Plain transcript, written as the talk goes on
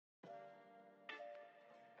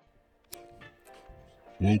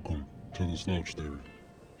Welcome to the Slouch Theory.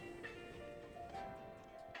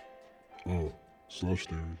 Oh, Slouch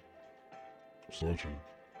Theory. Slouching.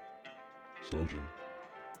 Slouching.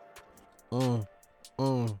 Uh,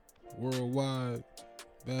 uh, worldwide,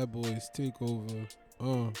 bad boys takeover.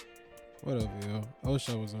 Whatever, yo. I wish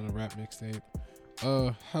I was on a rap mixtape.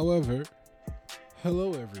 However,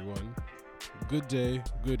 hello everyone. Good day,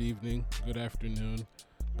 good evening, good afternoon,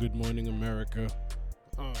 good morning, America.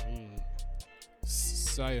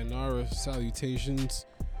 Sayonara, salutations,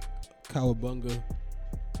 cowabunga.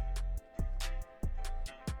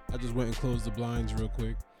 I just went and closed the blinds real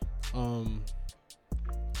quick.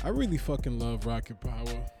 I really fucking love Rocket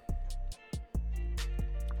Power.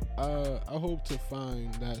 I hope to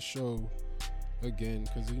find that show again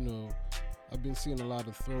because I've been seeing a lot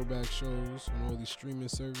of throwback shows on all these streaming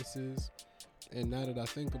services, and now that I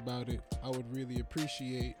think about it, I would really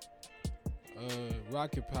appreciate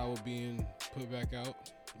Rocket Power being put back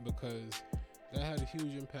out because that had a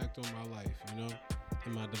huge impact on my life, and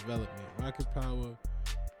my development. Rocket Power,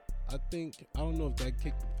 I don't know if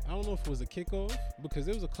it was a kickoff because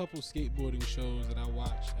there was a couple skateboarding shows that I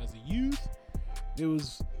watched as a youth. It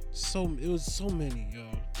was so many, yo.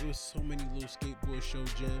 It was so many little skateboard show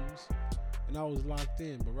gems, and I was locked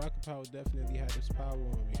in. But Rocket Power definitely had its power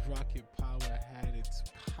on me. Rocket Power had its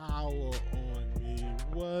power on me.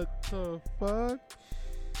 What the fuck?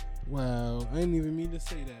 Wow, I didn't even mean to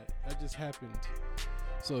say that. That just happened.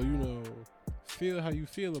 So feel how you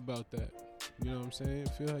feel about that. You know what I'm saying?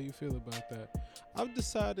 Feel how you feel about that. I've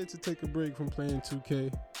decided to take a break from playing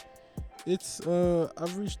 2K.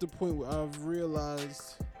 I've reached the point where I've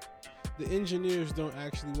realized the engineers don't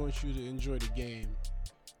actually want you to enjoy the game.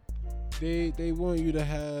 They want you to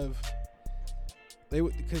have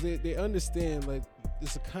because they understand like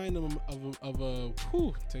it's a kind of a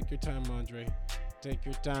take your time, Andre. Take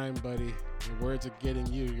your time, buddy. The words are getting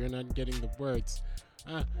you. You're not getting the words.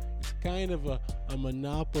 It's kind of a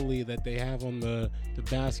monopoly that they have on the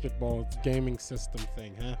basketball gaming system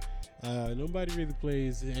thing, huh? Nobody really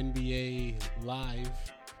plays NBA live.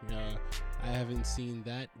 I haven't seen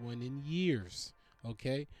that one in years.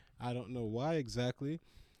 Okay, I don't know why exactly.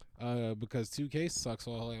 Because 2K sucks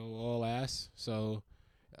all ass. So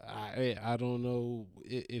I don't know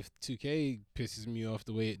if 2K pisses me off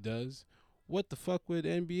the way it does. What the fuck would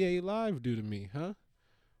NBA Live do to me, huh?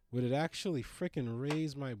 Would it actually freaking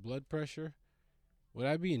raise my blood pressure? Would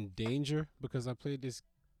I be in danger because I played this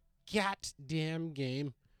goddamn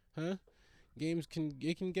game? Huh? Games can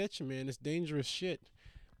get you, man. It's dangerous shit.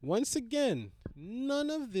 Once again, none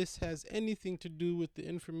of this has anything to do with the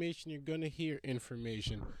information you're gonna hear.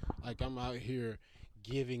 Information. Like I'm out here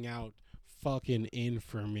giving out fucking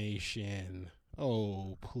information.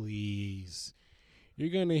 Oh, please. You're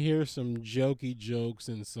gonna hear some jokey jokes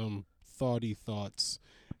and some thoughty thoughts.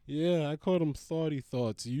 Yeah, I call them thoughty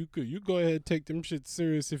thoughts. You go ahead and take them shit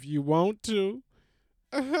serious if you want to.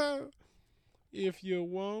 If you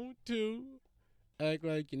want to. Act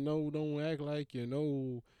like you know, don't act like you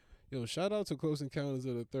know. Yo, shout out to Close Encounters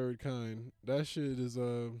of the Third Kind. That shit is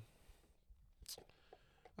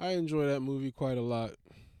I enjoy that movie quite a lot.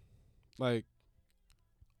 Like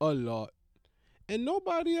a lot. And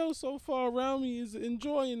nobody else so far around me is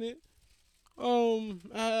enjoying it.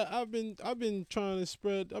 I've been trying to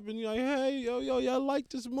spread. I've been like, hey, yo, y'all like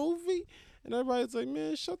this movie? And everybody's like,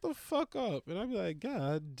 man, shut the fuck up. And I be like,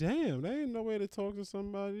 God damn, there ain't no way to talk to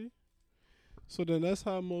somebody. So then that's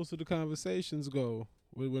how most of the conversations go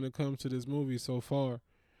when it comes to this movie so far.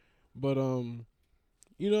 But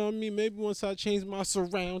you know what I mean? Maybe once I change my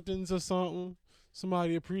surroundings or something,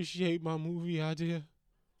 somebody appreciate my movie idea.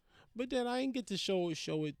 But then I ain't get to show it.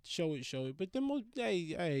 But then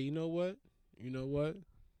hey, you know what? You know what?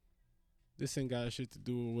 This ain't got shit to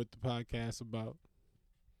do with what the podcast about.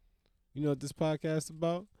 You know what this podcast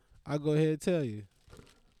about? I'll go ahead and tell you.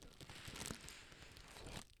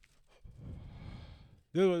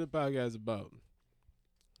 This is what the podcast is about.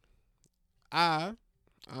 I,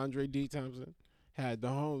 Andre D. Thompson, had the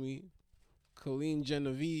homie Colleen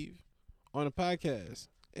Genevieve on a podcast.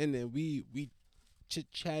 And then we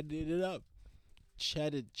chit-chatted it up.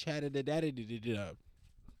 Chatted it up.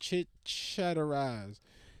 Chit-chatterized.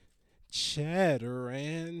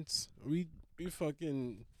 Chatterans. We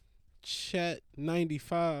fucking chat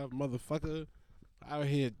 95, motherfucker. Out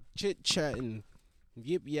here chit-chatting,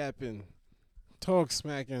 yip-yapping, talk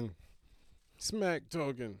smacking, smack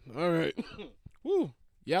talking. All right. Woo.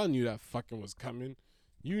 Y'all knew that fucking was coming.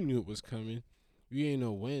 You knew it was coming. You ain't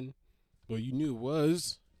know when, but you knew it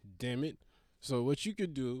was. Damn it. So what you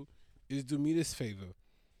could do is do me this favor,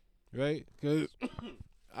 right? Because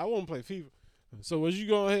I won't play FIFA. So what you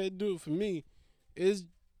go ahead and do for me is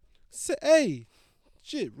say, hey,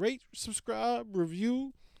 shit, rate, subscribe,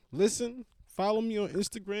 review, listen, follow me on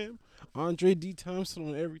Instagram, Andre D Thompson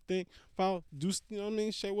on everything. Follow, do you know what I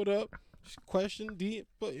mean? Say what up, question D,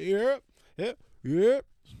 but yep, yep, yep.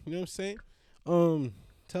 You know what I'm saying?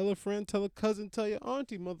 Tell a friend, tell a cousin, tell your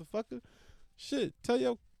auntie, motherfucker. Shit, tell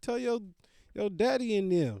your daddy in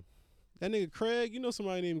there. That nigga Craig, you know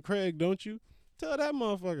somebody named Craig, don't you? Tell that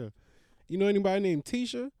motherfucker. You know anybody named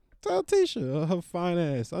Tisha? Tell Tisha, her fine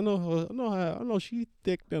ass. I know her. I know she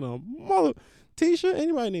thick than a mother. Tisha,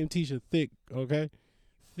 anybody named Tisha thick, okay?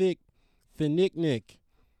 Thick, the nick.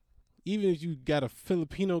 Even if you got a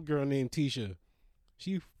Filipino girl named Tisha,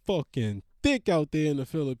 she fucking thick out there in the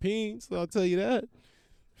Philippines. So I'll tell you that.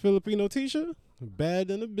 Filipino Tisha, bad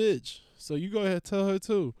than a bitch. So you go ahead and tell her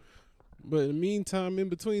too. But in the meantime, in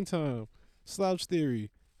between time, Slouch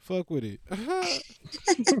Theory, fuck with it.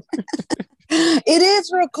 It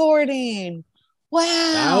is recording. Wow.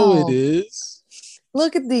 Now it is.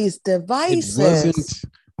 Look at these devices. It wasn't.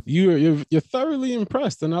 You're thoroughly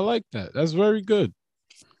impressed, and I like that. That's very good.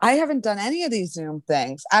 I haven't done any of these Zoom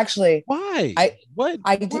things. Actually, Why? Why?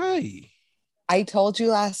 I told you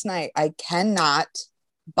last night I cannot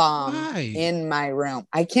bomb in my room.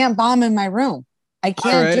 I can't bomb in my room. I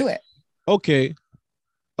can't do it. Okay.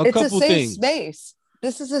 It's a safe space.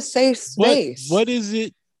 This is a safe space. What is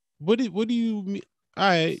it? What do you mean? All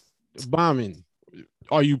right, bombing.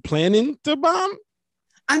 Are you planning to bomb?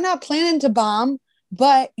 I'm not planning to bomb,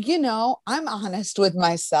 but I'm honest with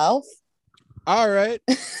myself. All right.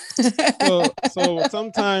 So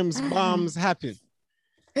sometimes bombs happen.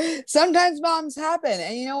 Sometimes bombs happen.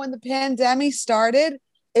 And when the pandemic started,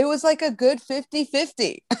 it was like a good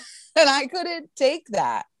 50-50. And I couldn't take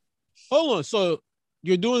that. Hold on. So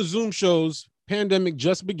you're doing Zoom shows. Pandemic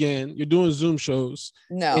just began. You're doing Zoom shows.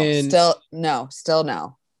 Still no.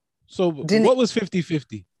 So what was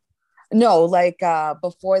 50-50? No, like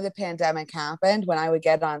before the pandemic happened, when I would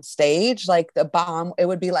get on stage, like the bomb, it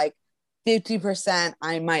would be like 50%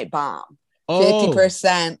 I might bomb.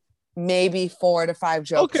 50%, maybe 4 to 5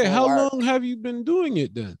 jokes. Okay, how long have you been doing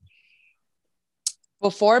it then?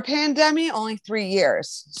 Before pandemic, only 3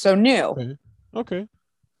 years. So new. Okay.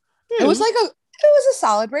 Yeah, it was a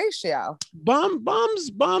solid ratio.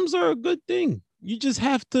 Bombs are a good thing. You just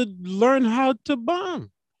have to learn how to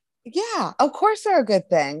bomb. Yeah, of course they're a good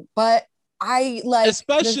thing, but I like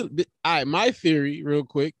especially my theory real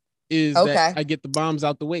quick is that I get the bombs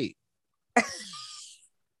out the way.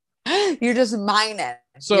 You're just mining.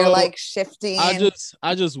 So you're like shifting. I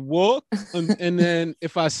just walk and then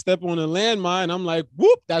if I step on a landmine, I'm like,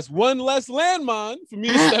 whoop, that's one less landmine for me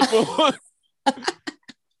to step on.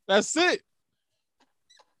 That's it.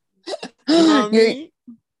 You know what I mean?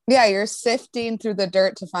 Yeah, you're sifting through the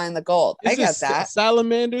dirt to find the gold. I get that.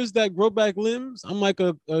 Salamanders that grow back limbs. I'm like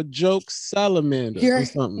a joke salamander or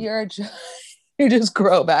something. You just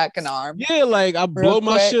grow back an arm. Yeah, like I blow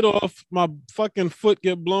my shit off. My fucking foot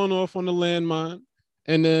get blown off on the landmine,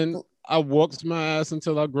 and then I walk my ass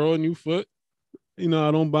until I grow a new foot. I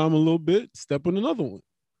don't bomb a little bit, step on another one.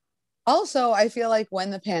 Also, I feel like when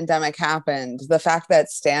the pandemic happened, the fact that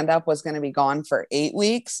stand-up was going to be gone for 8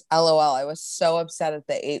 weeks, LOL, I was so upset at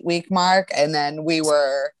the 8-week mark. And then we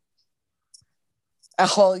were a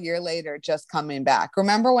whole year later just coming back.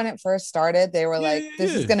 Remember when it first started, they were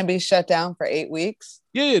this is going to be shut down for 8 weeks?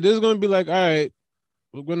 Yeah, there's going to be like, all right,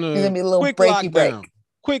 we're going to be a little breaky break.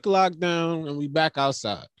 Quick lockdown, and we back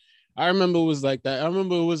outside. I remember it was like that. I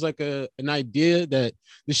remember it was like an idea that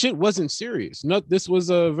the shit wasn't serious. This was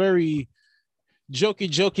a very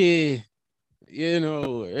jokey,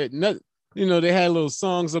 they had little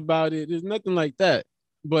songs about it. There's nothing like that.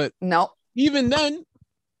 But even then,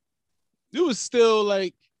 it was still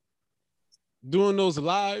like doing those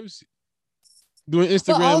lives, doing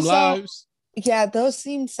Instagram lives. Yeah, those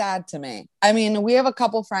seem sad to me. I mean, we have a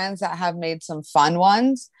couple friends that have made some fun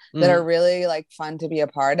ones that are really like fun to be a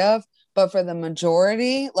part of. But for the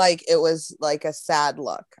majority, like it was like a sad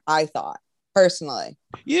look, I thought, personally.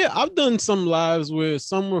 Yeah, I've done some lives where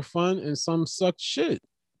some were fun and some sucked shit.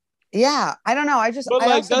 Yeah, I don't know.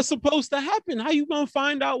 That's supposed to happen. How you gonna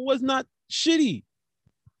find out what's not shitty?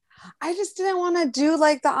 I just didn't want to do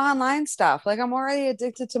like the online stuff. Like I'm already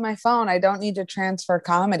addicted to my phone. I don't need to transfer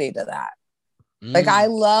comedy to that. Like I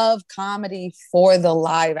love comedy for the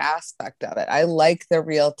live aspect of it. I like the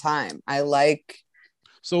real time. I like.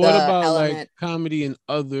 So what about like comedy and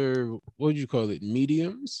other, what would you call it,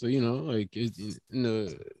 mediums? So like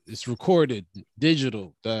it's recorded,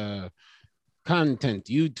 digital, content,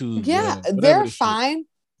 YouTube. Yeah, they're fine.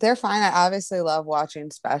 They're fine. I obviously love watching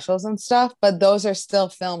specials and stuff, but those are still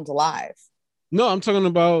filmed live. No, I'm talking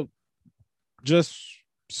about just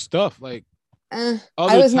stuff like I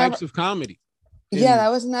other was types never. of comedy. Yeah, And that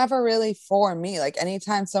was never really for me. Like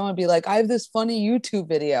anytime someone would be like, "I have this funny YouTube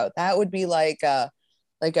video," that would be like a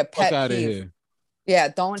fuck pet out of peeve. here. Yeah,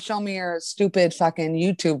 don't show me your stupid fucking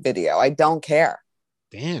YouTube video. I don't care.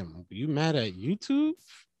 Damn, you mad at YouTube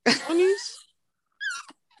funnies?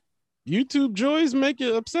 YouTube joys make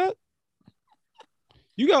you upset?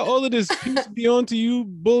 You got all of this peace be on to you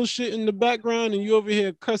bullshit in the background, and you over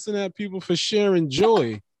here cussing at people for sharing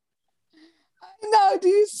joy. No, do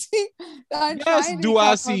you see? I'm Yes, trying to do I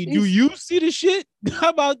keep up see? Do these- you see the shit? How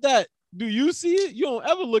about that? Do you see it? You don't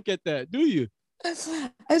ever look at that, do you?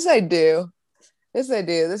 Yes, I do. Yes, I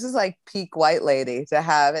do. This is like peak white lady to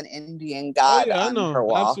have an Indian Oh god yeah, I on her know.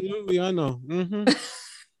 wall. Absolutely, I know.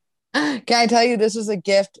 Can I tell you, this was a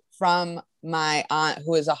gift from my aunt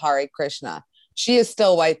who is a Hare Krishna. She is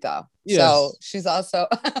still white though. Yes. So she's also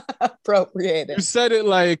You appropriated. said it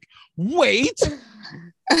like, wait,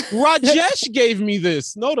 Rajesh gave me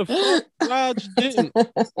this. No, the fuck, Raj didn't.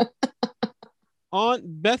 Aunt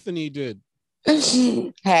Bethany did.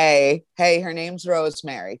 Hey, her name's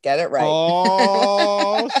Rosemary. Get it right.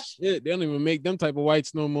 Oh shit, they don't even make them type of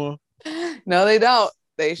whites no more. No, they don't.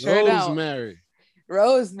 They sure don't. Rosemary.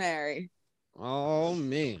 Rosemary. Oh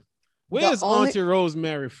man, where's only- Auntie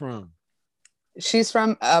Rosemary from? She's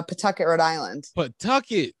from Pawtucket, Rhode Island.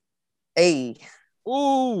 Pawtucket. Hey,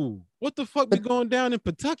 Ooh, what the fuck be going down in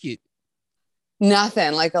Pawtucket?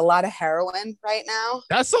 nothing. Like a lot of heroin right now.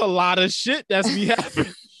 That's a lot of shit that's be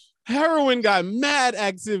happening. Heroin got mad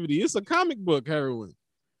activity. It's a comic book, heroin.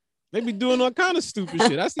 They be doing all kind of stupid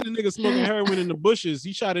shit. I see the nigga smoking heroin in the bushes.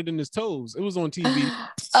 He shot it in his toes. It was on TV.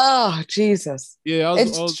 Oh, Jesus. Yeah, I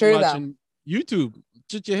It's was true, watching YouTube.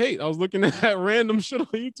 Shit you hate. I was looking at random shit on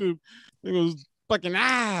YouTube. It was fucking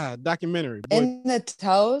documentary. Boy, In the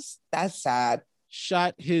toes? That's sad.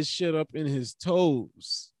 shot his shit up in his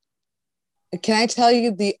toes. Can I tell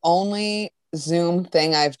you the only Zoom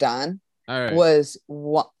thing I've done All right. was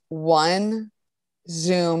one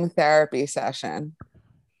Zoom therapy session.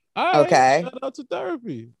 All right. Okay. Shout out to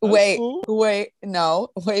therapy. That's Wait, cool. no,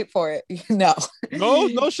 wait for it. No.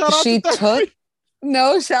 No shout out She to therapy. took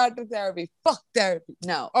no shout to therapy. Fuck therapy.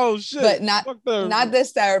 No. Oh shit. But not Fuck therapy. not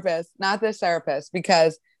this therapist,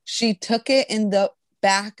 because she took it in the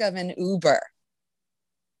back of an Uber.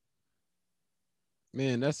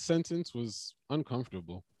 Man, that sentence was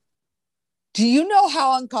uncomfortable. Do you know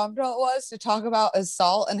how uncomfortable it was to talk about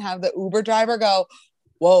assault and have the Uber driver go,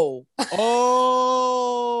 whoa?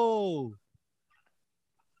 Oh.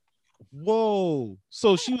 Whoa.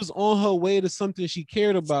 So she was on her way to something she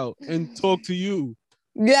cared about and talked to you.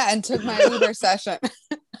 Yeah, and took my Uber session.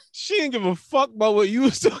 She didn't give a fuck about what you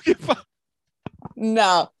was talking about.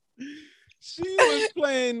 No. She was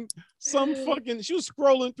playing she was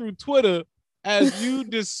scrolling through Twitter as you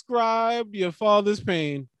described your father's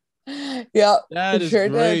pain. Yep. That is sure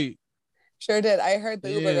great. did. Sure did. I heard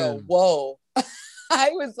the Uber go, Damn. whoa. I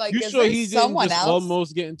was like, You is sure there he didn't someone just else?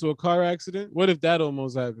 almost get into a car accident? What if that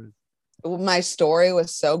almost happened? My story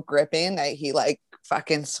was so gripping that he like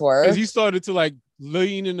fucking Because swerved. he started to like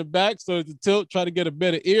lean in the back, started to tilt, try to get a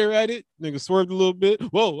better ear at it. Nigga swerved a little bit.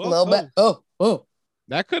 Whoa, A little bit. Oh.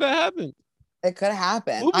 That could have happened. It could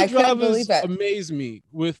happen. Uber I couldn't drivers believe it. amaze me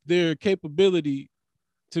with their capability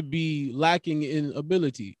to be lacking in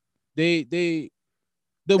ability. The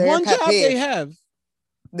They're one pet job they peeve. have,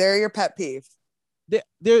 They're your pet peeve.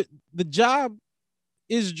 the job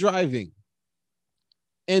is driving.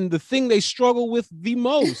 And the thing they struggle with the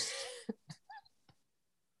most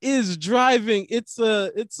is driving. It's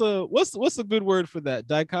a what's a good word for that?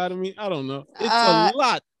 Dichotomy? I don't know. It's a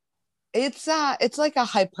lot. It's like a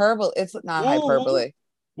hyperbole. It's not Ooh. hyperbole.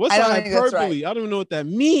 What's I a don't think that's hyperbole? I don't even know what that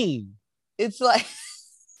means. It's like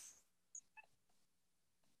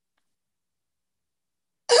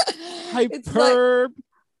Hyperb.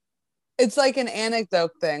 it's like an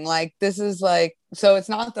anecdote thing. Like this is like, so it's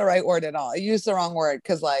not the right word at all. I used the wrong word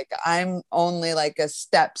because like I'm only like a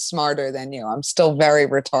step smarter than you. I'm still very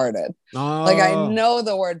retarded. Like I know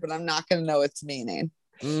the word, but I'm not gonna know its meaning.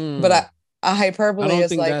 But a hyperbole I don't is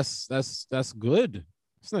think like, that's good.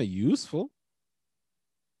 It's not useful.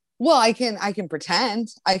 well, I can pretend,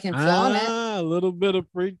 I can flaunt it. A little bit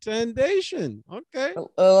of pretendation. Okay.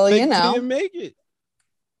 Well, Fake you till know, you make it.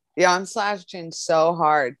 yeah, I'm slashing so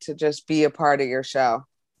hard to just be a part of your show.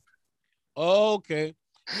 Okay.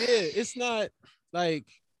 Yeah, it's not like,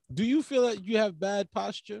 do you feel like you have bad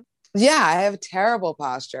posture? Yeah, I have terrible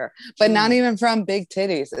posture, but not Mm. even from big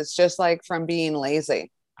titties. It's just like from being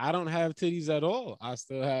lazy. I don't have titties at all. I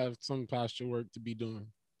still have some posture work to be doing.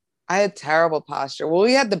 I had terrible posture. Well,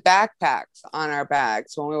 we had the backpacks on our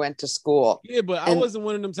bags when we went to school. Yeah, but I And wasn't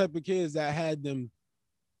one of them type of kids that had them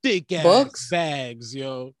thick ass books? bags,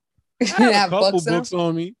 yo. You I had a have couple books in 'em? books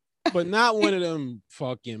on me, but not one of them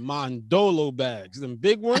fucking Mondolo bags. Them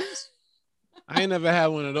big ones. I ain't never had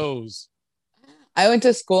one of those. I went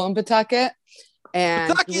to school in Pawtucket,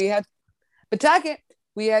 and Pawtucket? we had Pawtucket.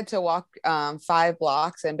 We had to walk 5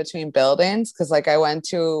 blocks in between buildings because, like, I went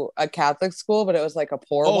to a Catholic school, but it was like a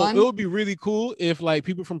poor Oh, one. it would be really cool if like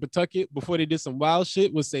people from Pawtucket, before they did some wild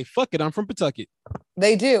shit, would say, "Fuck it, I'm from Pawtucket."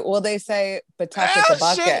 They do. Well, they say Pawtucket the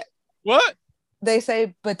bucket. Shit. What? They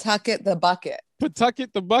say Pawtucket the bucket.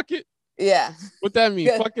 Pawtucket the bucket? Yeah. What that mean?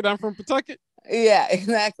 Good. Fuck it, I'm from Pawtucket. Yeah,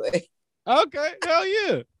 exactly. Okay, hell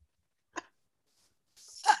yeah.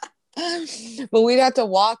 But we'd have to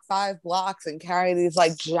walk 5 blocks and carry these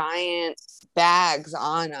like giant bags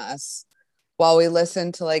on us while we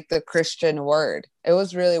listened to like the Christian word. It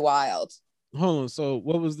was really wild. Hold on. So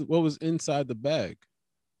what was inside the bag?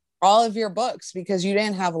 All of your books, because you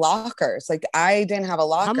didn't have lockers. Like, I didn't have a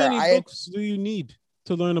locker. How many books do you need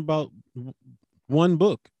to learn about one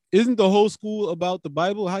book? Isn't the whole school about the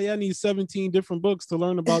Bible? How y'all need 17 different books to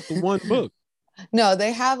learn about the one book? No,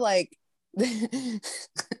 they have like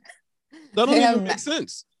That don't They even have make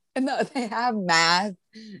sense. no, they have math.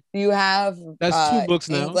 You have That's 2 books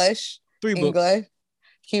now. English, 3 books. English,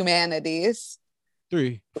 humanities,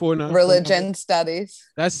 3, 4 now. religion studies.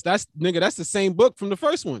 That's nigga, that's the same book from the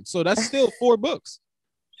first one. So that's still 4 books.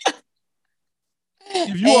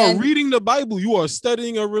 If you are reading the Bible, you are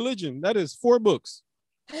studying a religion. That is 4 books.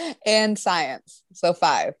 And science. So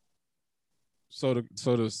 5. So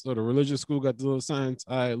the religious school got the little science,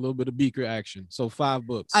 a little bit of beaker action. So 5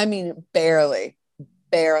 books. I mean, barely.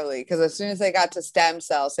 Because as soon as they got to stem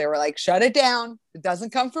cells, they were like, shut it down. It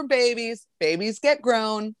doesn't come from babies. Babies get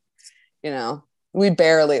grown. You know, we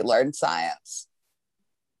barely learned science.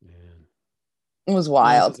 Man. It was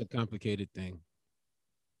wild. It's a complicated thing.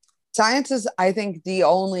 Science is, I think, the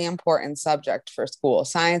only important subject for school.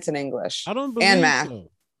 Science and English. I don't believe and math. so.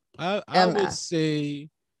 I And would math. say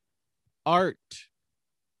art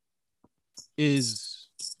is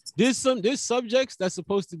there's subjects that's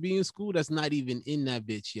supposed to be in school that's not even in that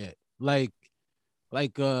bitch yet. Like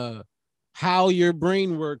how your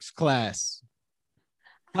brain works class.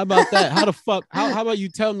 How about that? How the fuck? How about you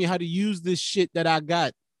tell me how to use this shit that I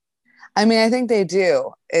got? I mean, I think they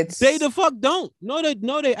do. It's They the fuck don't. No,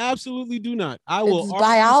 they absolutely do not. I will It's argue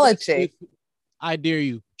biology. I dare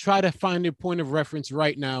you. Try to find a point of reference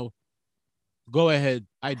right now. Go ahead.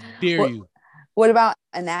 I dare you. What about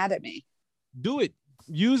anatomy? Do it.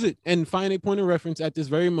 Use it and find a point of reference at this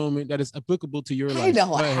very moment that is applicable to your life. I don't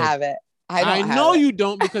Go ahead. have it. I know you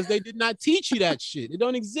don't, because they did not teach you that shit. It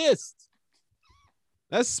don't exist.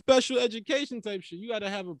 That's special education type shit. You got to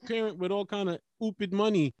have a parent with all kind of oopid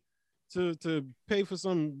money to pay for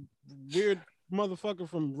some weird motherfucker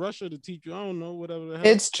from Russia to teach you. I don't know, whatever the hell.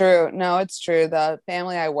 It's true. No, it's true. The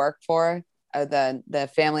family I work for, the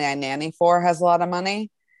family I nanny for, has a lot of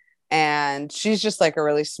money, and she's just like a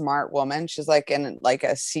really smart woman. She's like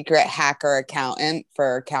a secret hacker accountant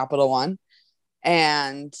for Capital One,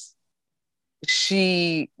 and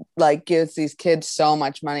she like gives these kids so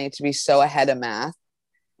much money to be so ahead of math.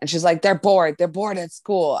 And she's like, they're bored at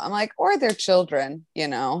school. I'm like, or they're children, you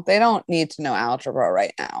know, they don't need to know algebra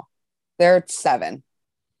right now. They're 7.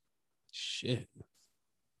 Shit.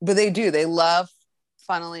 But they do. They love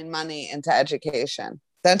funneling money into education.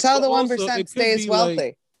 That's how the Also, 1% it could stays be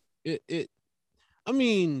wealthy. Like, I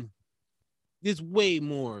mean, there's way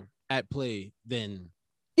more at play than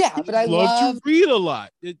Yeah, but I love to read a lot.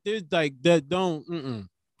 There's like that don't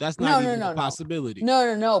that's not even a possibility.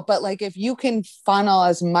 No. But like, if you can funnel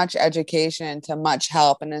as much education to much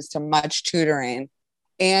help and as to much tutoring,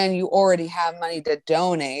 and you already have money to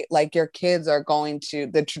donate, like your kids are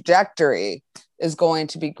the trajectory is going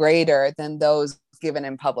to be greater than those given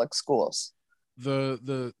in public schools.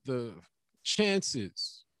 The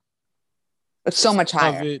chances It's so much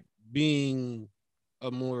higher. of it being a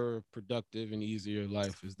more productive and easier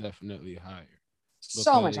life is definitely higher.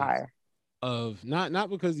 So much higher. Of not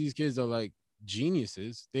because these kids are like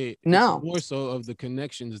geniuses. It's more so of the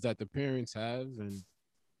connections that the parents have, and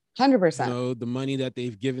 100%. you know, the money that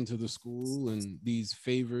they've given to the school and these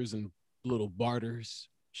favors and little barters,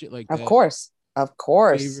 shit like that. Of course.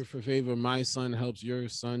 Favor for favor. My son helps your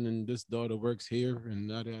son, and this daughter works here, and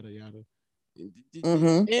yada yada yada.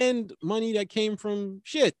 Mm-hmm. And money that came from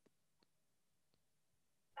shit.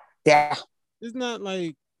 Yeah. It's not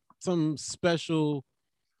like some special.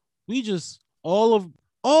 We just all of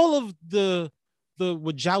the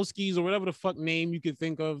Wachowskis or whatever the fuck name you could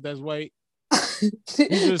think of that's white.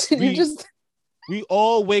 We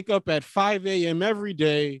all wake up at 5 a.m. every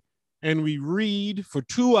day and we read for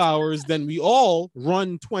 2 hours. Then we all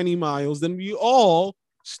run 20 miles. Then we all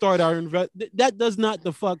start our invest. That does not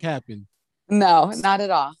the fuck happen. No, not at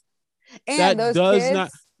all. And That those does kids,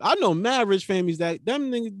 not. I know mad rich families that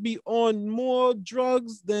them niggas be on more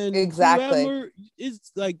drugs than Exactly. whoever.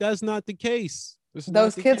 It's like that's not the case.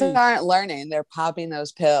 those kids aren't learning. They're popping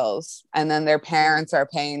those pills, and then their parents are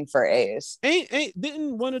paying for A's.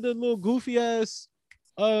 Didn't one of the little goofy ass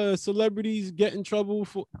celebrities get in trouble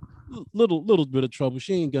for little bit of trouble?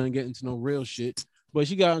 She ain't gonna get into no real shit, but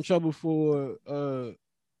she got in trouble for her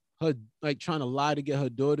like trying to lie to get her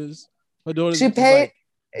daughters. She paid.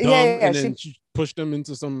 Like, dumb, and then she pushed them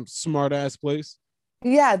into some smart ass place.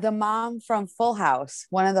 Yeah, the mom from Full House,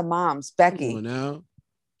 one of the moms, Becky. Now.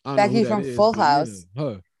 Becky from Full House. Yeah,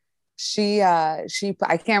 her. She I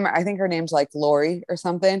can't remember. I think her name's like Lori or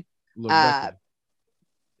something.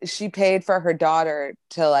 She paid for her daughter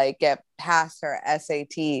to like get past her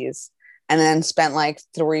SATs and then spent like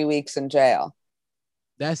 3 weeks in jail.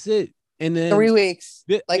 That's it. And then 3 weeks,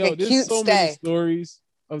 a cute so stay. many stories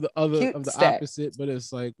of the opposite, but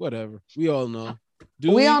it's like whatever. We all know.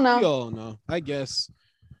 We all know. I guess.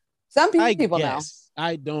 Some people know.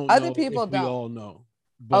 I don't. Other people don't. We all know.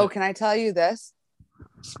 But can I tell you this?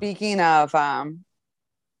 Speaking of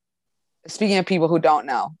people who don't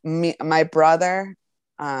know, my brother,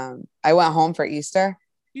 I went home for Easter.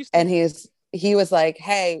 And he was like,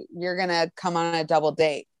 "Hey, you're gonna come on a double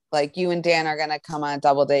date. Like you and Dan are gonna come on a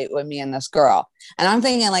double date with me and this girl." And I'm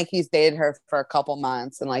thinking like he's dated her for a couple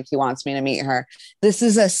months and like he wants me to meet her. This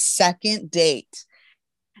is a second date.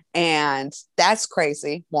 And that's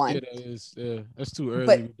crazy. One. Yeah, that is. Yeah, that's too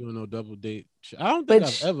early to be doing no double date. I don't think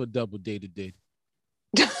I've ever double dated.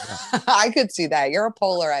 I could see that. You're a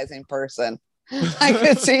polarizing person. I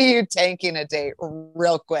could see you tanking a date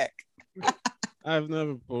real quick. I've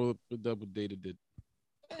never pulled up a double dated it.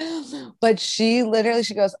 But she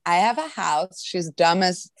goes, "I have a house." She's dumb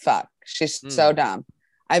as fuck. She's so dumb.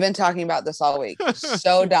 I've been talking about this all week.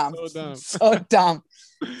 So dumb. So dumb.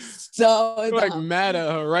 You're like mad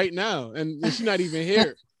at her right now, and she's not even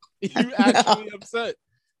here. You actually upset,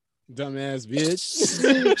 dumbass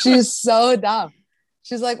bitch. She's so dumb.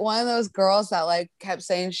 She's like one of those girls that like kept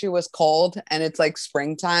saying she was cold, and it's like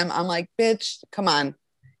springtime. I'm like, bitch, come on,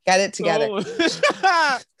 get it together.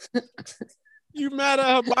 You mad at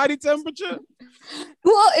her body temperature?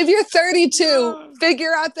 Well, if you're 32,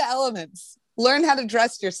 figure out the elements. Learn how to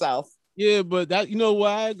dress yourself. Yeah, but that, you know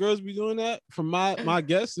why girls be doing that? From my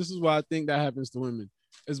guess, this is why I think that happens to women.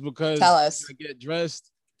 It's because tell us. I get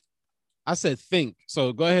dressed. I said think.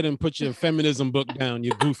 So go ahead and put your feminism book down,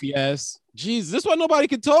 you goofy ass. Jeez, this is why nobody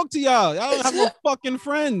can talk to y'all. Y'all don't have no fucking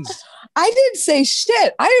friends. I didn't say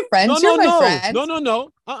shit. I have friends. You're my friend.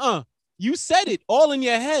 No. You said it all in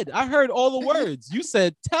your head. I heard all the words. You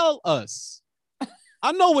said tell us.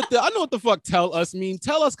 I know what the fuck tell us mean.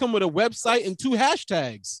 Tell us come with a website and 2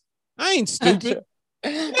 hashtags. I ain't stupid. I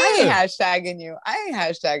ain't hashtagging you.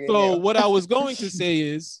 So what I was going to say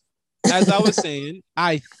is, as I was saying,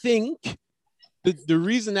 I think the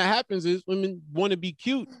reason that happens is women want to be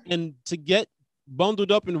cute, and to get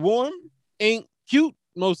bundled up and warm ain't cute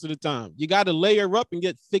most of the time. You got to layer up and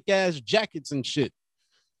get thick ass jackets and shit.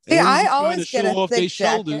 See, I always get a thick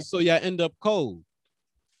shoulders, so you end up cold.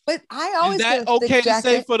 But I always is that okay to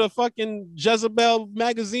say for the fucking Jezebel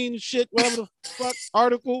magazine shit, whatever the fuck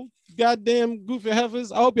article? Goddamn goofy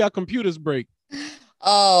heifers. I hope y'all computers break.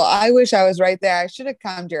 Oh, I wish I was right there. I should have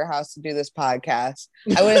come to your house to do this podcast.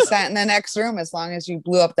 I would have sat in the next room as long as you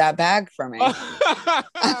blew up that bag for me.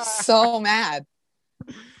 I'm so mad.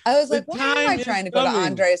 I was like, why am I trying to go to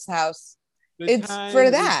Andre's house? It's for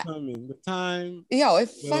that. The time. Yo,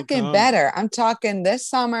 it's fucking better. I'm talking this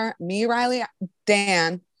summer, me, Riley,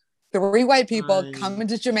 Dan, 3 white people coming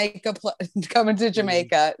to Jamaica,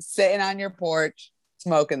 sitting on your porch,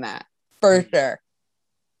 smoking that for sure.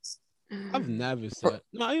 I've never sat.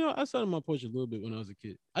 No, I sat on my porch a little bit when I was a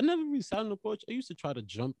kid. I never really sat on the porch. I used to try to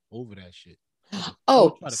jump over that shit.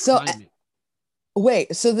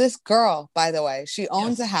 Wait. So this girl, by the way, she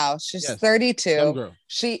owns a house. She's 32.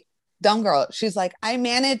 Dumb girl. She's like, I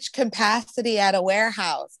manage capacity at a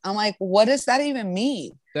warehouse. I'm like, what does that even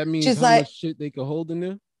mean? That means she's how much shit they could hold in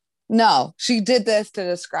there? No, she did this to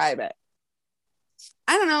describe it.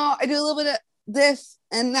 I don't know. I do a little bit of this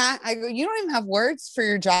and that. I go, you don't even have words for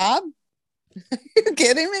your job? You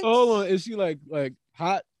kidding me? Hold on. Is she like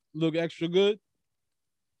hot, look extra good?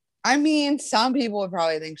 I mean, some people would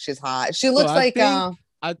probably think she's hot. She looks I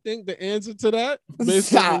think the answer to that,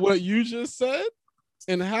 based on what you just said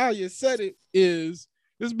and how you said it, is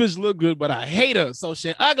This bitch look good, but I hate her. So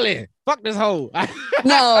she ugly. Fuck this hoe.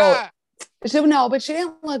 No. No, but she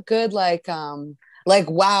didn't look good like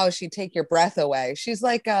wow, she'd take your breath away. She's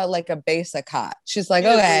like a basic hot. She's like,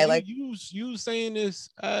 Yeah, okay, but like you saying this,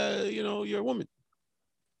 you're a woman.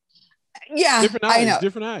 yeah, Different I eyes, know.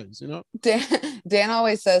 different eyes, you know. Dan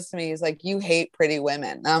always says to me, he's like, you hate pretty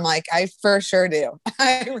women. And I'm like, I for sure do.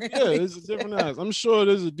 I Yeah, really it's a different eyes. I'm sure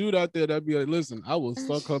there's a dude out there that'd be like, listen, I will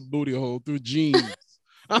suck her booty hole through jeans.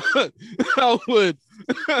 I would.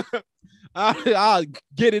 I'll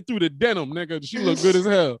get it through the denim, nigga. She look good as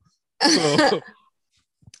hell. So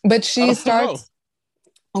But I she don't starts.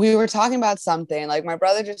 We were talking about something like my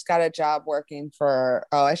brother just got a job working for.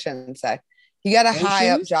 Oh, I shouldn't say. He got a high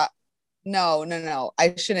up Oceans? job. No.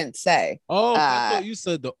 I shouldn't say. Oh, I thought you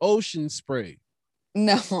said the ocean spray.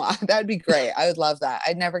 No, that'd be great. I would love that.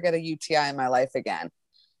 I'd never get a UTI in my life again.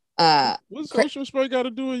 What's ocean spray got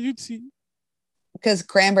to do with UT? Because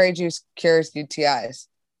cranberry juice cures UTIs.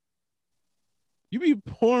 You be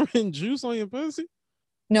pouring juice on your pussy?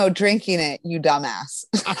 No, drinking it, you dumbass.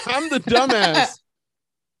 I'm the dumbass.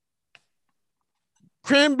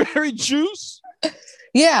 Cranberry juice?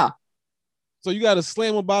 Yeah, So you got to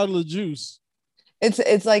slam a bottle of juice.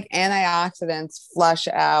 it's like antioxidants flush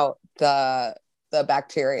out the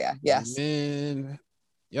bacteria. Yes, Man.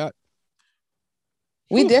 Yeah.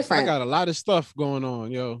 we Whew, different. I got a lot of stuff going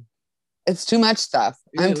on, yo. It's too much stuff.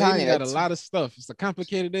 Yeah, I'm telling lady you. got a lot of stuff. It's a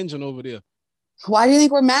complicated engine over there. Why do you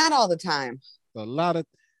think we're mad all the time? A lot of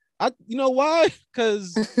you know why?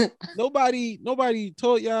 Because nobody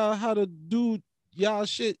taught y'all how to do y'all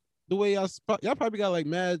shit the way y'all probably got like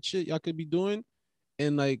mad shit y'all could be doing.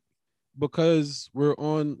 And like because we're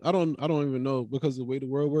on, I don't even know, because of the way the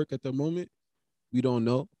world work at the moment, we don't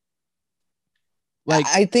know. Like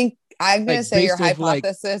I think I'm gonna like say your based off, like,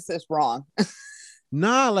 hypothesis is wrong.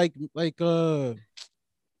 nah, like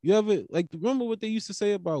you ever like remember what they used to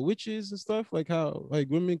say about witches and stuff? Like how like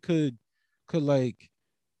women could like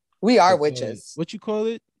We are witches. what you call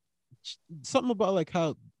it? Something about like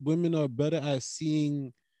how women are better at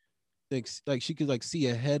seeing like she could like see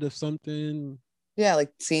ahead of something. Yeah,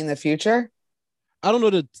 like seeing the future. I don't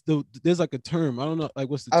know there's like a term. I don't know like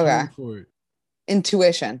what's the Okay. term for it.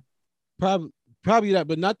 Intuition. Probably that,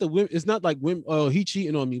 but not the women. It's not like women. Oh, he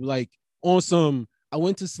cheating on me. Like on some. I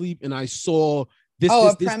went to sleep and I saw this. Oh,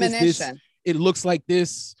 this, a this, premonition. this. It looks like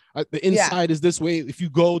this. The inside is this way. If you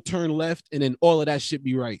go turn left, and then all of that shit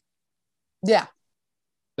be right. Yeah.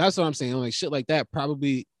 That's what I'm saying. Like shit like that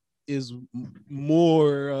probably is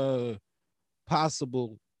more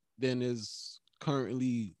possible than is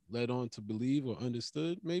currently led on to believe or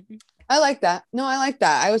understood. Maybe. I like that. No, I like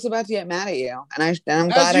that. I was about to get mad at you, and I'm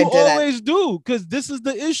glad As you I did always do, because this is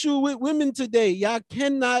the issue with women today. Y'all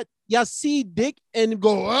see dick and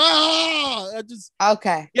go, I just it.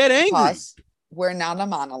 Okay. get angry. Pause. We're not a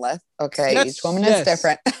monolith. Okay. Yes, Each woman yes. is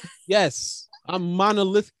different. Yes, I'm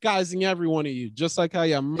monolithicizing every one of you, just like how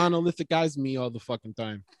you monolithicize me all the fucking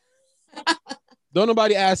time. Don't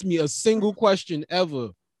nobody ask me a single question ever.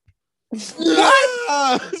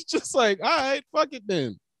 What? It's just like, all right, fuck it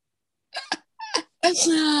then.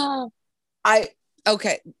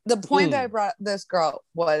 Okay. The point that I brought this girl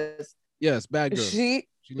was Yes, bad girl. She's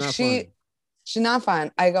not fun. She's not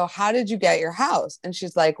fun. I go, how did you get your house? And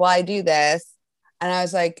she's like, well, I do this. And I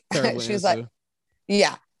was like, she's like,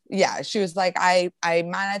 yeah. She was like, I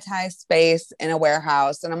monetize space in a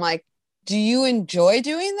warehouse. And I'm like, do you enjoy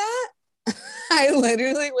doing that? I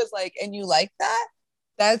literally was like, and you like that?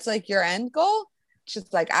 That's like your end goal?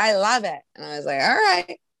 She's like, I love it. And I was like, all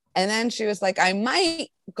right. And then she was like, I might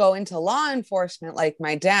go into law enforcement like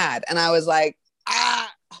my dad. And I was like,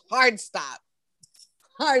 hard stop.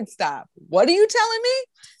 What are you telling me?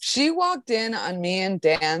 She walked in on me and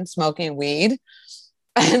Dan smoking weed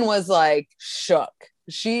and was like shook.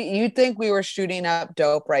 You'd think we were shooting up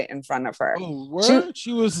dope right in front of her. Oh, word?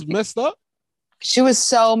 She was messed up? She was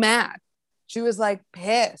so mad. She was like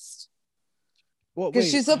pissed. Well,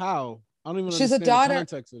 wait, how? I don't even understand the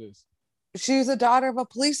context of this. She's a daughter of a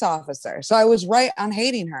police officer. So I was right on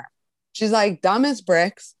hating her. She's like dumb as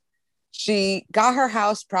bricks. She got her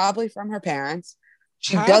house probably from her parents.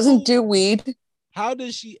 She doesn't do weed. How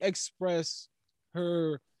does she express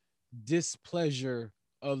her displeasure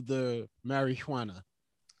of the marijuana?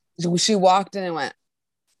 She walked in and went,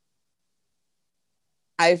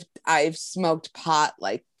 I've smoked pot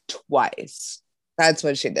like twice. That's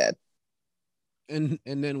what she did. And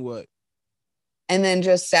then what? And then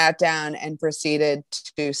just sat down and proceeded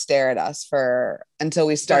to stare at us until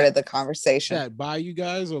we started the conversation. Sat by you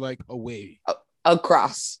guys or like away?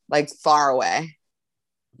 Across, like far away.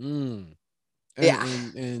 And, yeah.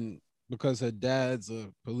 And because her dad's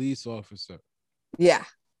a police officer. Yeah.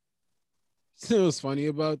 You know what's funny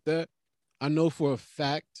about that? I know for a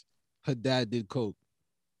fact her dad did coke.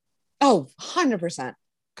 Oh, 100%.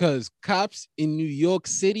 Because cops in New York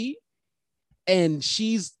City, and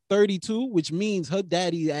she's 32, which means her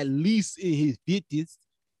daddy at least in his 50s,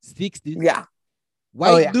 60s. Yeah.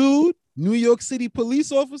 White dude, New York City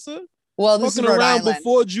police officer, Well, this is fucking Rhode around Island.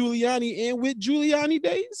 before Giuliani and with Giuliani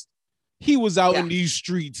days. He was out in these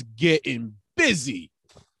streets getting busy.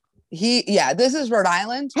 This is Rhode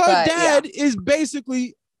Island. Her dad is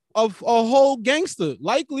basically a whole gangster,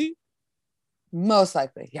 likely. Most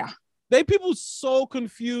likely, yeah. People so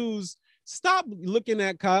confused. Stop looking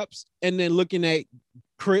at cops and then looking at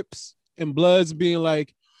Crips and Bloods being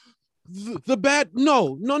like, the bad.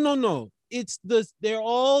 No. They're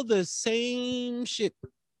all the same shit.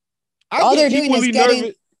 All they're doing is getting.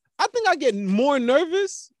 Nervous. I think I get more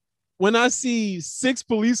nervous when I see 6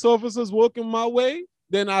 police officers walking my way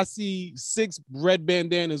than I see 6 red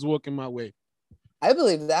bandanas walking my way. I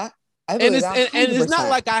believe that. And it's not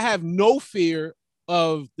like I have no fear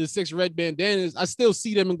of the 6 red bandanas. I still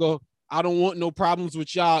see them and go, I don't want no problems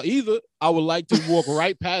with y'all either. I would like to walk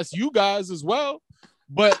right past you guys as well.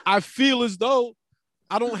 But I feel as though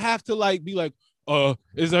I don't have to like be like,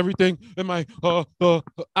 is everything? Am I I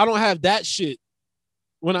don't have that shit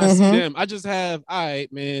when I see them. I just have, all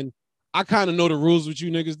right, man. I kind of know the rules with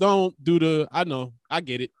you niggas. Don't do I know. I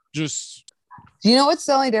get it. Just. Do you know what's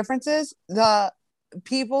the only difference is? The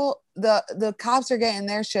people, the cops are getting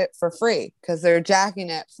their shit for free because they're jacking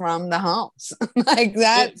it from the homes. Like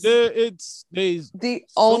that's it's the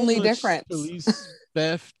only difference. Police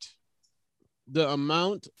theft, the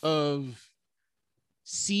amount of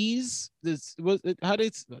seize. Is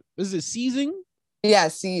it seizing? Yeah,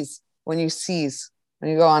 seize. When you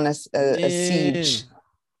go on a siege.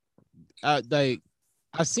 Like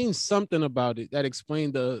I seen something about it that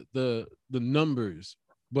explained the numbers,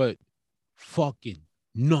 but fucking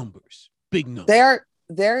numbers, big numbers.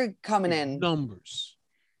 They're coming in numbers.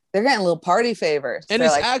 They're getting little party favors. And they're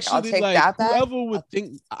it's like, actually like whoever would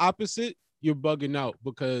think opposite, you're bugging out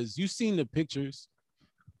because you've seen the pictures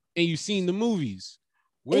and you've seen the movies.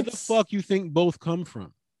 Where the fuck you think both come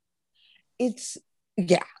from?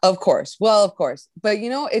 Yeah, of course. Well, of course. But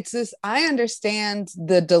it's this, I understand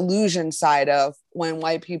the delusion side of when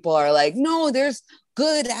white people are like, no, there's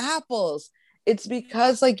good apples. It's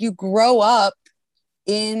because like you grow up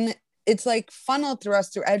it's like funneled through us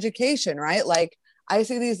through education, right? Like I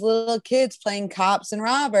see these little kids playing cops and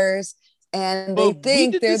robbers and they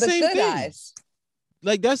think they're the good guys.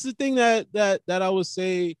 Like that's the thing that I would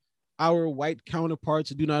say our white counterparts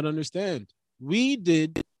do not understand. We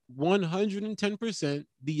did 110%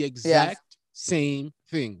 the exact same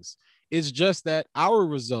things. It's just that our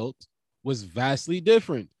result was vastly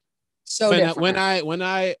different. So different.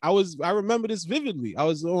 I remember this vividly. I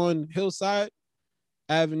was on Hillside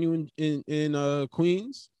Avenue in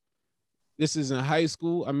Queens. This is in high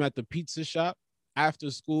school. I'm at the pizza shop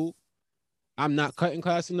after school. I'm not cutting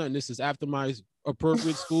class or nothing. This is after my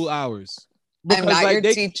appropriate school hours. Because, I'm not your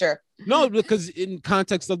teacher. No, because in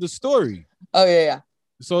context of the story. Oh, yeah.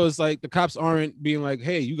 So it's like the cops aren't being like,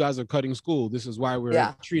 hey, you guys are cutting school. This is why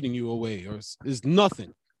we're treating you away. Or it's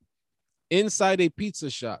nothing. Inside a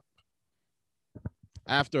pizza shop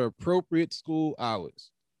after appropriate school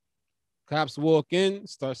hours. Cops walk in,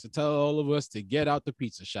 starts to tell all of us to get out the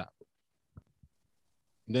pizza shop.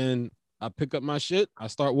 Then I pick up my shit. I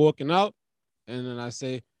start walking out. And then I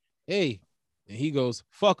say, hey. And he goes,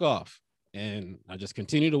 fuck off. And I just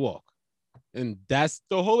continue to walk. And that's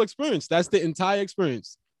the whole experience. That's the entire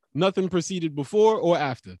experience. Nothing proceeded before or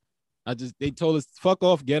after. They told us, fuck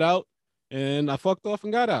off, get out. And I fucked off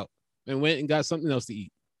and got out and went and got something else to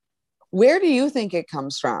eat. Where do you think it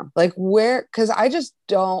comes from? Like where, because I just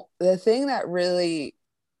don't, the thing that really.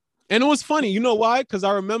 And it was funny. You know why? Because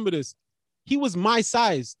I remember this. He was my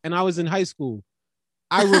size and I was in high school.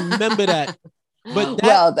 I remember that. But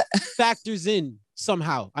that factors in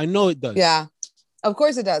somehow. I know it does. Yeah. Of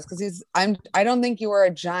course it does, because I don't think you were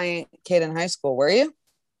a giant kid in high school, were you?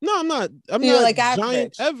 No, I'm not. I'm not like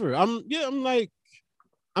giant average. Ever. I'm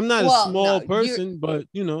not a small person, but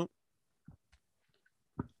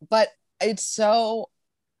But it's so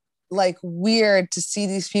like weird to see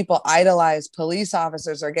these people idolize police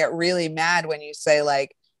officers or get really mad when you say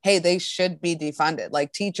like, hey, they should be defunded.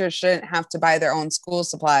 Like teachers shouldn't have to buy their own school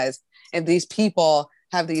supplies if these people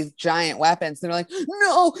have these giant weapons. They're like,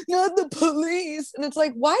 no, not the police. And it's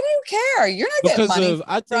like, why do you care? You're not getting money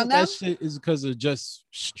I think from that them. shit is because of just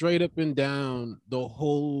straight up and down the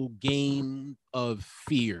whole game of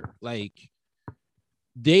fear. Like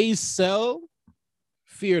they sell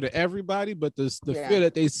fear to everybody, but the Yeah. fear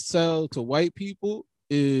that they sell to white people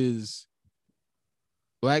is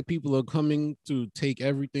black people are coming to take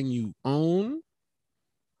everything you own,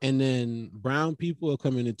 and then brown people are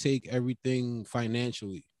coming to take everything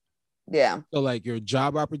financially. Yeah. So like your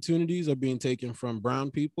job opportunities are being taken from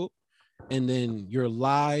brown people, and then your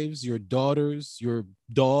lives, your daughters, your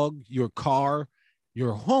dog, your car,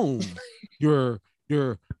 your home, your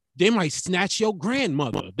they might snatch your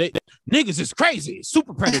grandmother. Niggas is crazy,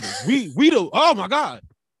 super predators. We do. Oh my god.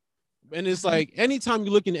 And it's like anytime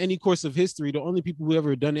you look in any course of history, the only people who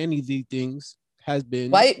ever done any of these things has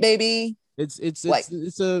been White, baby. it's White.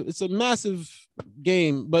 a massive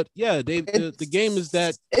game. But yeah, the game is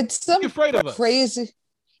that it's some be afraid of us. crazy.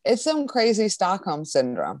 It's some crazy Stockholm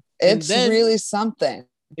syndrome. And It's then- really something.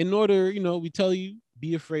 In order, we tell you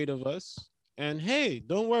be afraid of us, and hey,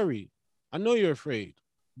 don't worry. I know you're afraid,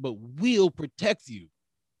 but we'll protect you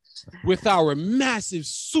with our massive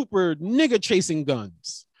super nigga chasing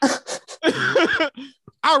guns.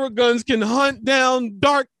 Our guns can hunt down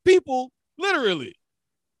dark people, literally.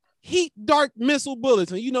 Heat dark missile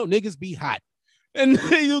bullets, and niggas be hot. And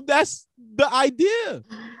that's the idea.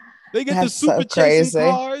 They get That's the super so chasing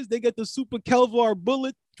crazy. cars, they get the super Kelvar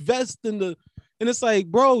bullet vest and it's like,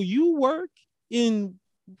 bro, you work in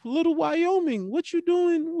Little Wyoming. What you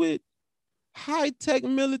doing with high-tech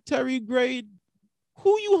military grade?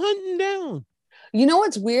 Who you hunting down? You know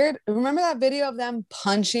what's weird? Remember that video of them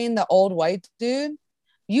punching the old white dude?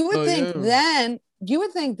 You would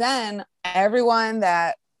think then everyone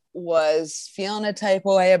that was feeling a type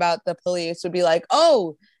of way about the police would be like,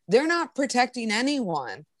 oh, they're not protecting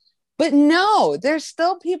anyone. But no, there's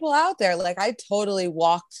still people out there. Like, I totally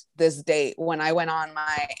walked this date when I went on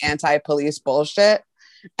my anti-police bullshit.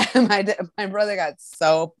 And my brother got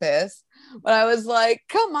so pissed. But I was like,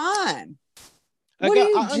 come on. What are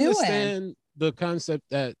you I doing? understand the concept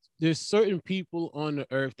that there's certain people on the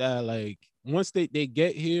earth that like once they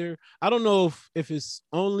get here, I don't know if it's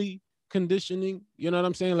only conditioning, you know what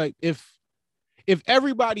I'm saying? Like if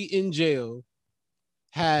everybody in jail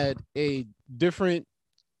had a different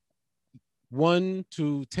 1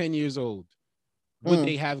 to 10 years old, would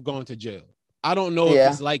they have gone to jail? I don't know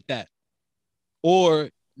if it's like that. Or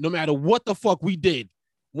no matter what the fuck we did,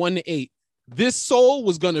 1 to 8, this soul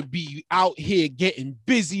was gonna be out here getting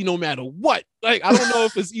busy no matter what. Like, I don't know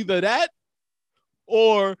if it's either that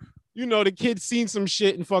or the kid seen some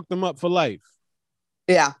shit and fucked them up for life.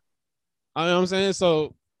 Yeah. I know what I'm saying?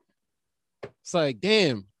 So it's like,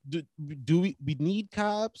 damn, do we need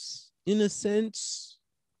cops in a sense,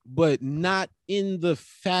 but not in the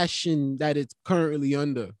fashion that it's currently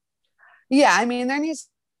under? Yeah, I mean, there needs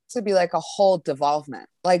to be like a whole development.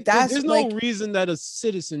 Like that's there's like, no reason that a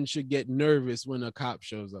citizen should get nervous when a cop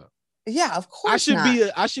shows up. yeah, of course.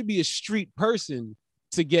 I should be a street person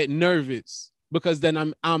to get nervous because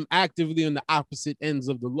then I'm actively on the opposite ends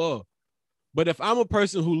of the law. But if I'm a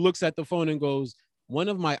person who looks at the phone and goes, one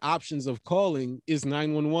of my options of calling is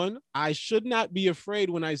 911, I should not be afraid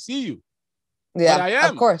when I see you. Yeah, but I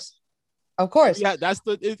am. Of course. Yeah, that's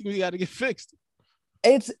the thing we got to get fixed.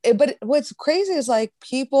 But what's crazy is like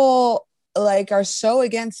people like are so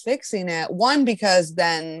against fixing it. One, because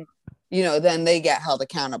then they get held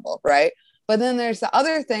accountable, right? But then there's the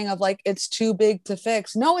other thing of like it's too big to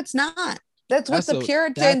fix. No, it's not. That's what the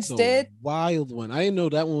Puritans did. Wild one. I didn't know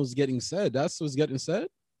that one was getting said. That's what's getting said.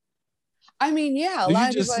 I mean, yeah, a Did lot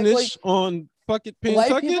you of just people snitch on fucking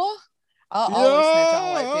white Pentucket? people. I'll always snitch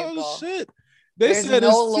on white people. Oh shit! They There's said no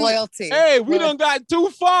it's loyalty. Hey, we done got too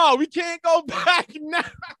far. We can't go back now.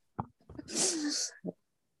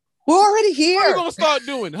 We're already here. What are you gonna start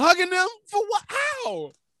doing? Hugging them for what?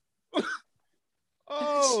 How?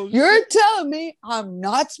 Oh, You're telling me I'm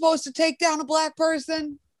not supposed to take down a black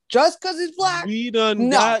person just because he's black? We done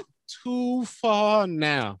got too far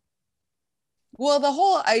now. Well, the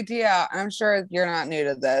whole idea, I'm sure you're not new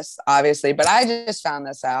to this, obviously, but I just found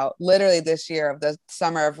this out literally this year of the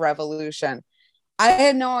Summer of Revolution. I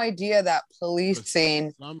had no idea that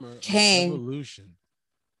policing came. Revolution.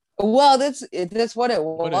 Well, that's what it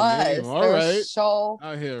What was. a name. All right. So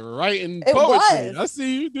Out here writing It poetry. was. I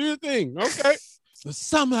see you. Do your thing. Okay. The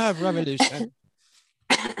Summer of Revolution.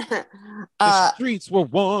 The streets were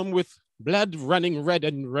warm with blood running red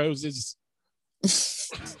and roses.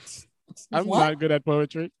 I'm What? not good at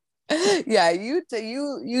poetry. Yeah, you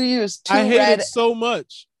use two I hate red. it so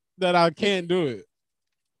much that I can't do it.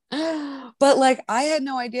 But like, I had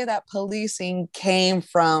no idea that policing came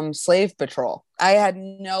from slave patrol. I had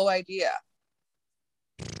no idea.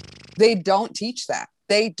 They don't teach that.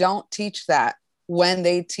 They don't teach that when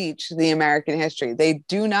they teach the American history. They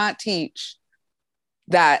do not teach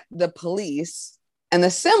that the police And the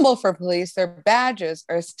symbol for police, their badges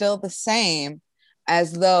are still the same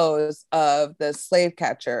as those of the slave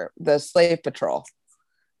catcher, the slave patrol.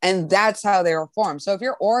 And that's how they were formed. So if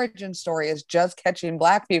your origin story is just catching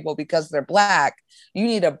Black people because they're Black, you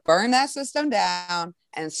need to burn that system down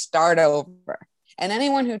and start over. And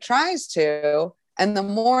anyone who tries to, and the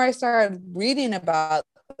more I started reading about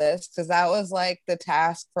this, because that was like the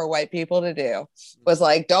task for white people to do, was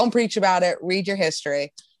like, don't preach about it, read your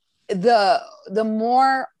history. The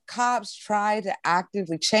more cops try to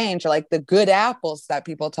actively change, like the good apples that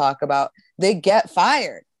people talk about, they get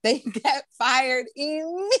fired. They get fired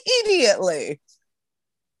immediately.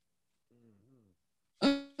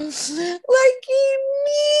 Like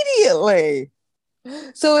immediately.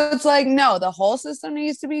 So it's like, no, the whole system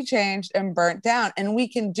needs to be changed and burnt down. And we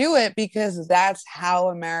can do it because that's how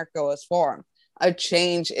America was formed. A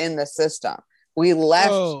change in the system. We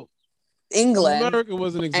left England. America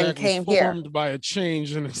wasn't exactly came formed here. by a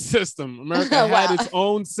change in a system. America had its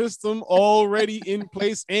own system already in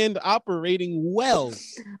place and operating well.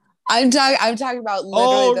 I'm talking about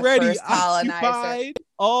literally Already the first colonizer. occupied,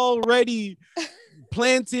 already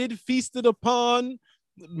planted, feasted upon,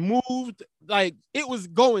 moved. Like it was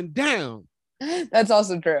going down. That's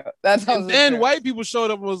also true. That's also And then true. white people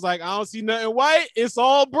showed up and was like, I don't see nothing white. It's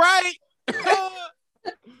all bright.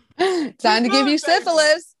 Time to give you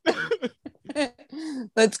syphilis.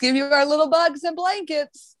 Let's give you our little bugs and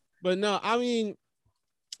blankets. But no, I mean,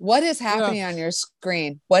 what is happening on your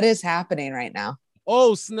screen? What is happening right now?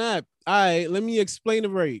 Oh, snap. All right, let me explain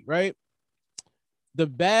it right? The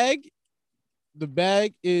bag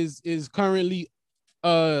is currently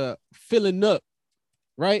filling up,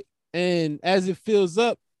 right? And as it fills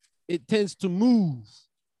up, it tends to move.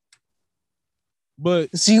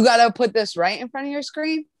 But so you gotta put this right in front of your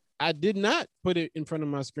screen? I did not put it in front of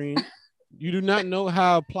my screen. You do not know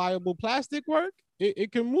how pliable plastic work?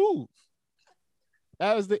 It can move.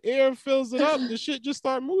 As the air fills it up, the shit just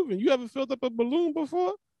start moving. You ever filled up a balloon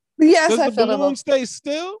before? Yes, Does I the filled up. balloon stay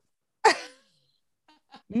still?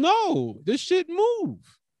 No, this shit move.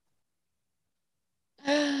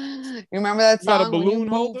 You remember that You got a song? When balloon you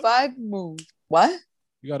move, holder? I move. What?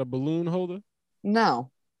 You got a balloon holder? No.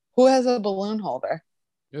 Who has a balloon holder?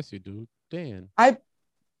 Yes, you do. Dan. A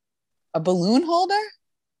balloon holder?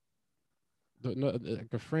 No, like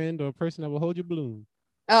a friend or a person that will hold your balloon.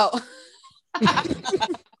 Oh.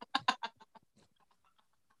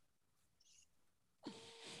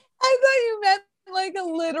 I thought you meant like a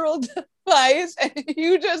literal device, and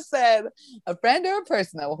you just said a friend or a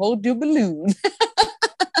person that will hold your balloon.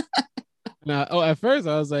 Now, at first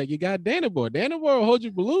I was like, you got Danny Boy. Danny Boy will hold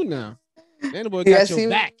your balloon now. Danny Boy got your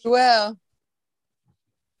back. Will.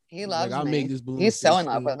 He loves like, I'll me. make this balloon He's so in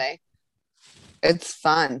love with me. It's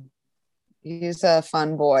fun. He's a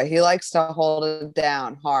fun boy. He likes to hold it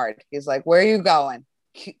down hard. He's like, where are you going?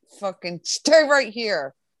 Fucking stay right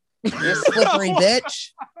here. You slippery bitch.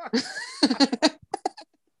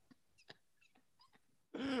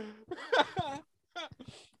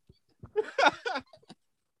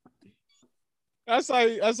 That's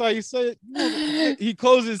how you say it. He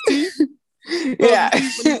closed his teeth. Yeah.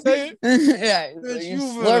 Closed his teeth when he say it. Yeah. Bitch, You you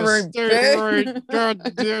slippery bitch. bitch. God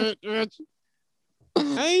damn it, bitch.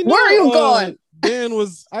 I ain't Where are you know, going? Dan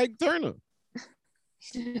was Ike Turner.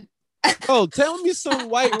 Oh, tell me some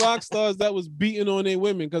white rock stars that was beating on their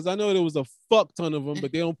women, because I know there was a fuck ton of them,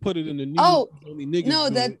 but they don't put it in the news. Oh, only niggas no,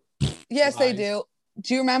 do that it. yes, they Lies. do.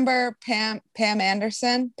 Do you remember Pamela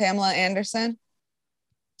Anderson?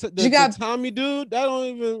 The, You got- the Tommy dude, that don't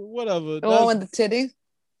even whatever. The one with the titty?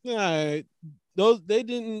 All right. Those they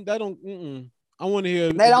didn't. That don't. I want to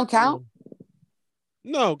hear. They don't count?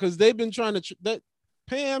 No, because they've been trying to. That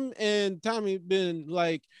Pam and Tommy been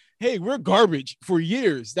like, hey, we're garbage for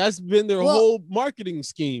years. That's been their Well- whole marketing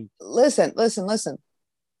scheme. Listen.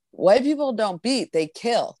 White people don't beat, they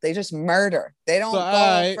kill. They just murder. They don't So, go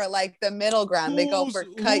alright. for like the middle ground. They go for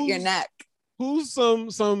cut your neck. Who's some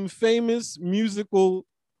famous musical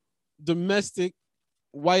domestic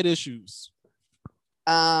white issues?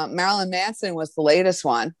 Marilyn Manson was the latest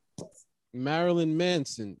one. Marilyn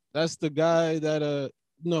Manson. That's the guy that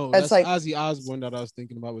no, That's that's like- Ozzy Osbourne that I was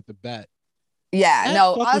thinking about with the bat. Yeah, That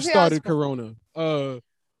no. fucker Ozzy started Osbourne, Corona.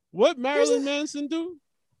 What Marilyn Manson do?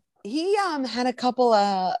 he had a couple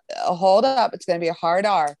hold up. It's gonna be a hard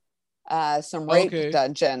R. Some rape Okay.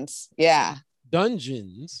 dungeons. Yeah.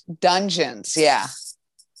 Dungeons. Dungeons. Yeah.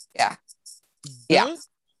 Yeah. Yeah. Dun-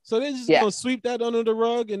 So they just Yeah. gonna sweep that under the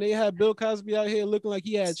rug, and they had Bill Cosby out here looking like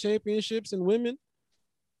he had championships and women.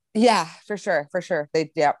 Yeah, for sure.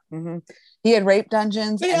 He had rape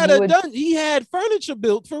dungeons. They and had he a would- dun. He had furniture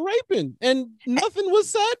built for raping, and nothing was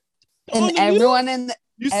said. And on the everyone news? in the,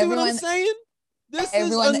 You see what I'm everyone, saying? This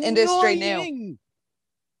everyone is in the industry knew. annoying.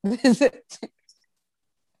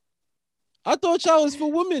 I thought y'all was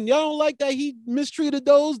for women. Y'all don't like that he mistreated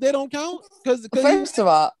those? They don't count? Because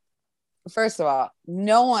First of all,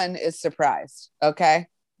 no one is surprised. Okay,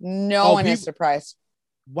 no Oh, one is people- surprised.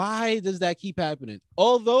 why does that keep happening?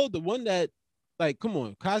 Although the one that, like, come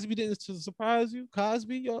on, Cosby didn't surprise you?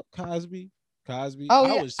 Cosby. Oh,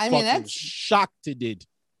 I yeah. was I mean, fucking that's- shocked it did.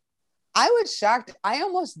 I was shocked. I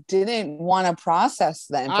almost didn't want to process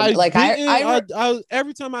them. I Like I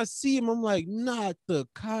every time I see him, I'm like, not the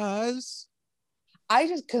Cos. I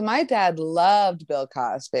just because my dad loved Bill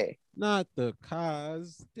Cosby. Not the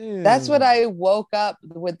Cos. Damn. That's what I woke up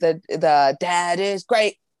with the dad is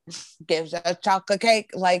great, gives a chocolate cake.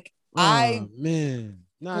 Like I man,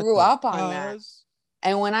 not grew the up on that. Cos.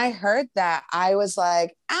 And when I heard that, I was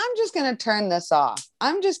like, I'm just gonna turn this off.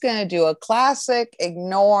 I'm just gonna do a classic,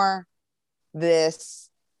 ignore this.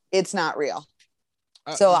 It's not real.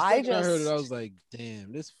 So the I second I heard it, just- I was like,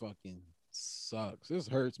 damn, this fucking sucks. This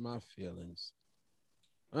hurts my feelings.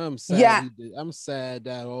 I'm sad. Yeah. I'm sad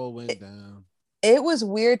that all went down. It was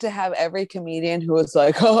weird to have every comedian who was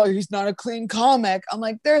like, oh, he's not a clean comic. I'm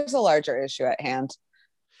like, there's a larger issue at hand.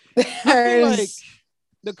 I feel There's like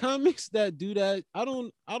the comics that do that, I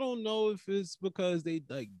don't know if it's because they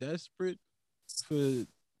like desperate for.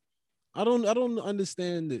 I don't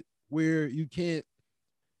understand it where you can't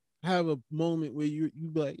have a moment where you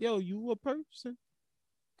be like, yo, you a person.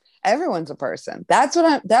 everyone's a person. That's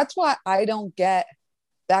why I don't get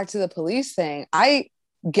back to the police thing. I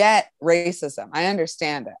get racism. I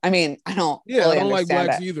understand it. I mean, I don't Yeah, fully I don't like understand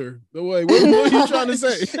blacks it. either. The way, what are you trying to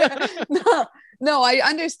say? no, I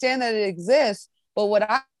understand that it exists, but what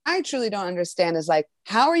I truly don't understand is like,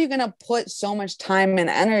 how are you going to put so much time and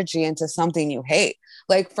energy into something you hate?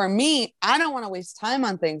 Like for me, I don't want to waste time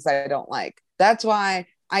on things I don't like. That's why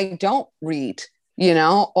I don't read, or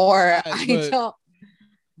Right, I but don't.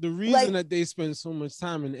 The reason Like- that they spend so much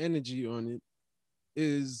time and energy on it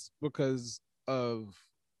is because of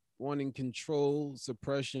wanting control,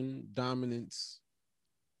 suppression, dominance.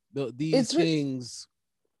 These It's re- things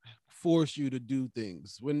force you to do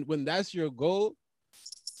things. When that's your goal,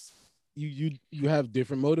 you have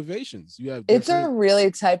different motivations. You have It's a different,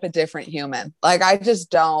 really type of different human. Like I just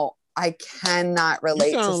don't. I cannot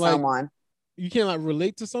relate to sound like- someone. you can't like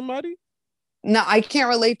relate to somebody. No, I can't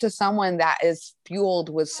relate to someone that is fueled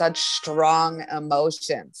with such strong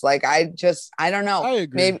emotions. Like I don't know. I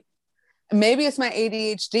agree. Maybe it's my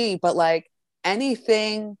ADHD, but like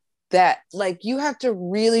anything that like you have to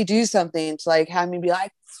really do something to like have me be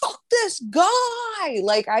like, fuck this guy.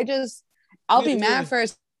 Like I'll be Yeah, mad yeah. for a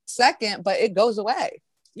second, but it goes away.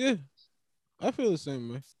 Yeah, I feel the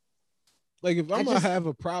same way. Like if I'm gonna have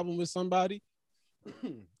a problem with somebody,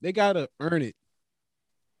 they gotta earn it.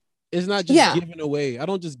 It's not just Yeah. giving away. I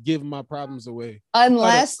don't just give my problems away.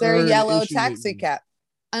 Unless Gotta they're earn yellow issues with taxi me. cab.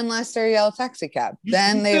 Unless they're yellow taxi cab. You-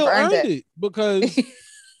 Then you they've still earned it. because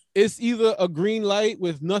it's either a green light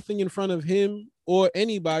with nothing in front of him or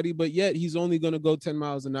anybody, but yet he's only gonna go 10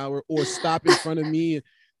 miles an hour or stop in front of me and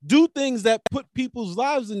do things that put people's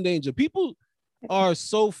lives in danger. People are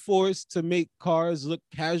so forced to make cars look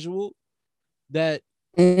casual that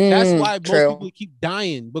that's why most true. people keep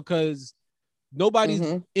dying, because nobody's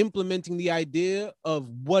Mhm. implementing the idea of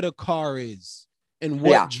what a car is and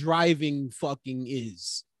what Yeah. driving driving fucking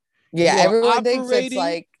is. Yeah, you are everyone thinks it's operating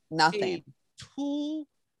like nothing.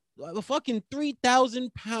 A fucking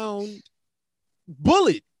 3,000 pound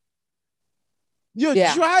bullet. You're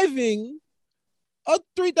Yeah. driving a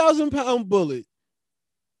 3,000 pound bullet,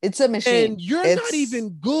 It's a machine. and you're not It's- even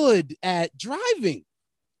good at driving.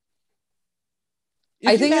 If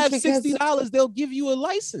I you think it's have because- $60, they'll give you a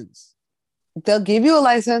license. They'll give you a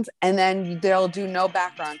license and then they'll do no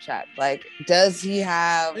background check. Like, does he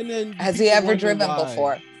have, And then has he people ever wonder driven why.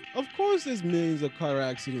 before? Of course, there's millions of car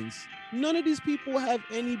accidents. None of these people have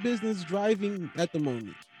any business driving at the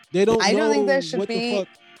moment. They don't. I don't think there know should what the be fuck.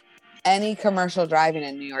 any commercial driving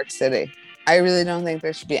in New York City. I really don't think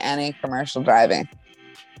there should be any commercial driving.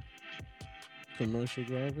 Commercial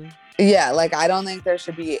driving. Yeah, like I don't think there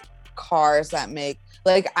should be cars that make,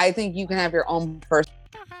 like I think you can have your own personal